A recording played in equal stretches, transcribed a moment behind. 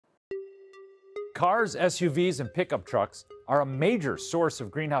Cars, SUVs, and pickup trucks are a major source of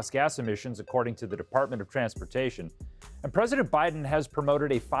greenhouse gas emissions, according to the Department of Transportation. And President Biden has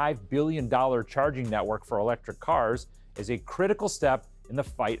promoted a $5 billion charging network for electric cars as a critical step in the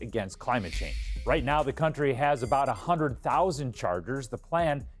fight against climate change. Right now, the country has about 100,000 chargers. The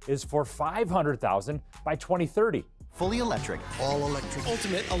plan is for 500,000 by 2030. Fully electric, all electric.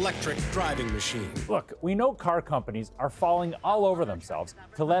 Ultimate electric driving machine. Look, we know car companies are falling all over themselves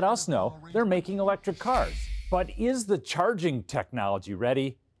to let us know they're making electric cars. But is the charging technology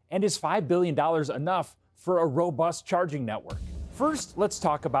ready? And is $5 billion enough for a robust charging network? First, let's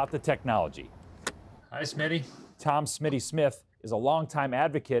talk about the technology. Hi, Smitty. Tom Smitty Smith is a longtime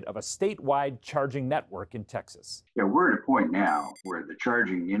advocate of a statewide charging network in Texas. Yeah, we're at a point now where the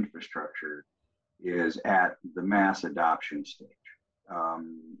charging infrastructure is at the mass adoption stage.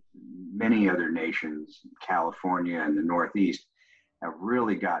 Many other nations, California and the Northeast, have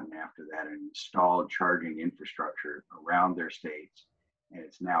really gotten after that and installed charging infrastructure around their states. And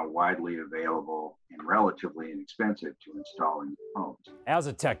it's now widely available and relatively inexpensive to install in homes. As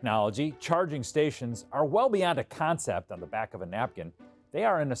a technology, charging stations are well beyond a concept on the back of a napkin. They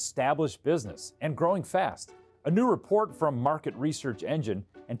are an established business and growing fast. A new report from Market Research Engine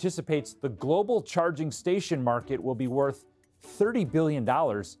anticipates the global charging station market will be worth $30 billion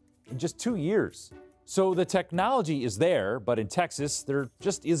in just 2 years. So the technology is there, but in Texas, there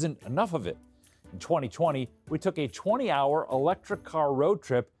just isn't enough of it. In 2020, we took a 20-hour electric car road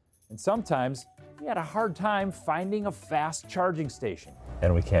trip, and sometimes we had a hard time finding a fast charging station.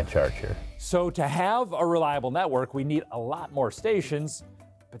 And we can't charge here. So to have a reliable network, we need a lot more stations,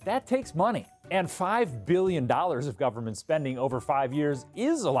 but that takes money. And $5 billion of government spending over 5 years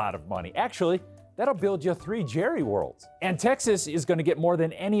is a lot of money. Actually, that'll build you 3 Jerry Worlds. And Texas is going to get more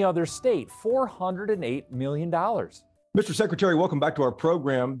than any other state, $408 million. Mr. Secretary, welcome back to our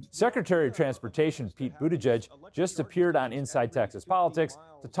program. Secretary of Transportation Pete Buttigieg just appeared on Inside Texas Politics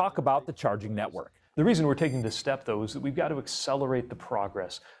to talk about the charging network. The reason we're taking this step, though, is that we've got to accelerate the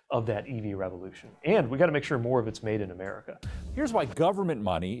progress of that EV revolution. And we've got to make sure more of it's made in America. Here's why government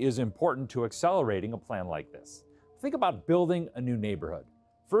money is important to accelerating a plan like this. Think about building a new neighborhood.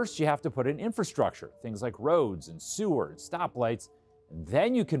 First, you have to put in infrastructure, things like roads and sewer and stoplights, and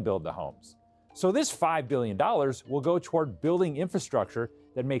then you can build the homes. So this $5 billion will go toward building infrastructure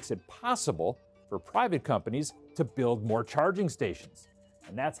that makes it possible for private companies to build more charging stations.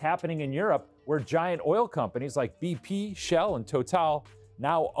 And that's happening in Europe, where giant oil companies like BP, Shell, and Total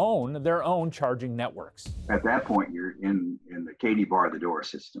now own their own charging networks. At that point, you're in the Katie bar the door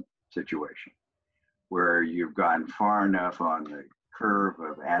system situation, where you've gotten far enough on the curve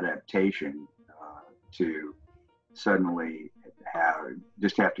of adaptation to suddenly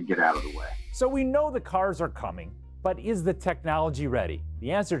have to get out of the way. So we know the cars are coming, but is the technology ready?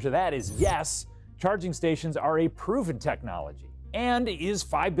 The answer to that is yes. Charging stations are a proven technology. And is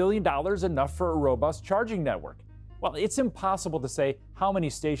 $5 billion enough for a robust charging network? Well, it's impossible to say how many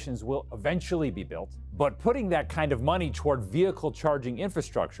stations will eventually be built, but putting that kind of money toward vehicle charging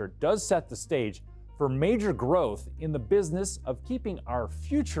infrastructure does set the stage for major growth in the business of keeping our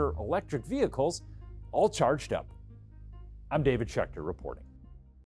future electric vehicles all charged up. I'm David Schechter reporting.